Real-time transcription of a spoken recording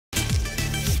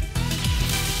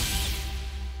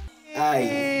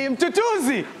Aye.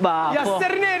 Mduduzi. Bafo.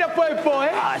 Serenade boy.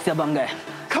 Siyabonga.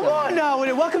 Come on now,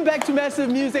 welcome back to Massive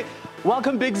Music.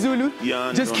 Welcome, Big Zulu.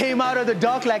 Yeah, just came out of the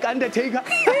dark like Undertaker.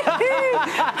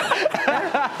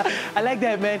 I like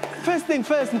that, man. First thing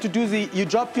first, Mduduzi, you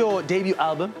dropped your debut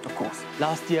album, Of course.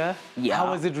 last year. Yeah.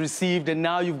 How was it received? And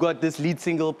now you've got this lead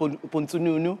single,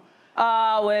 Pontununu.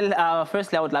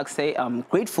 Firstly, I would like to say I'm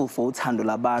grateful for uthando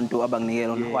labantu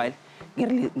abanginikela on while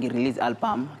ngi-release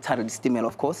album, Tara Stimel,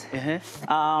 of course.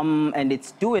 And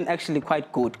it's doing actually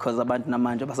quite good because abantu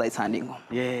namanje basayithanda ingoma.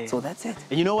 Yeah. So that's it.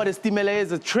 And you know what a stimela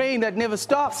is? A train that never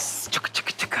stops.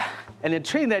 And a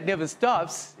train that never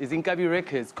stops is Mkabi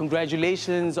Records.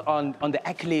 Congratulations on the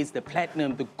accolades, the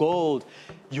platinum, the gold.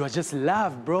 You are just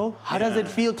loved, bro. How does it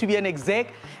feel to be an exec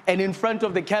and in front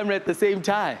of the camera at the same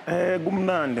time?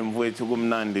 Kumnandi mfowethu,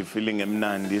 kumnandi, feeling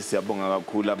emnandi, siyabonga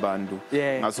kakhulu abantu.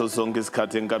 Ngaso sonke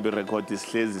isikhathi Mkabi Records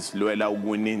sihlezi silwela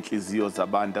ukuwina inhliziyo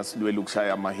zabantu, asilwela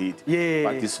ukushaya ama-hit.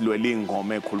 But silwela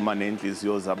ingoma ekhuluma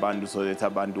nenhliziyo zabantu so that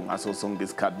abantu ngaso sonke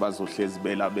isikhathi bazohlezi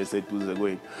bela beseduze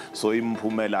kwethu. So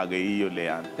imphumela ke iyo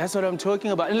leyana. That's what I'm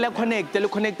talking about. And le connect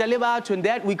le batho, and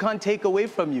that we can't take away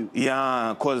from you.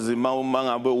 Yeah, cause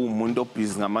mangabe umuntu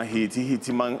obhizi ngama-hit, i-hit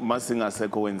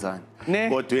masingasekho wenzani.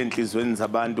 Kodwa enhlizweni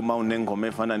zabantu mawunengoma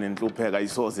efana nenhlupheko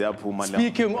ayisoze yaphuma la.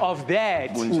 Speaking of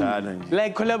that,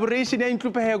 like collaboration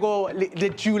enhlupheko,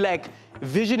 that you like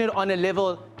vision it on a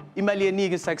level imali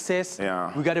eningi success.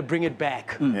 We got to bring it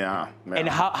back. And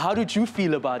how did you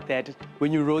feel about that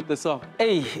when you wrote the song?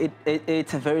 Hey,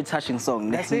 it's a very touching song.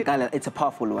 That's it. It's a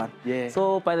powerful one.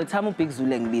 So by the time Big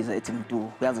Zulu ngibiza ethi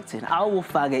Mdu, uyazi ukuthini,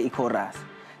 awufake i-chorus.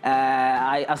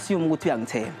 I assume ukuthi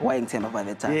uyangithemba, wayengithemba by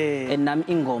the time. And nami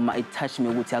ingoma it touched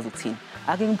me ukuthi yazi ukuthini.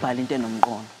 Ake ngibhale into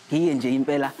enomqondo. Ngiye nje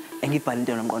impela engibhale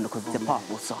into enomqondo because it's a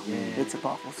powerful song. It's a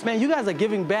powerful song. Man, you guys are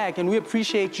giving back and we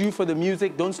appreciate you for the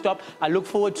music. Don't stop. I look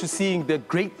forward to seeing the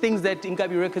great things that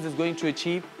Mkabi Records is going to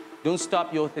achieve. Don't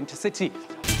stop your authenticity.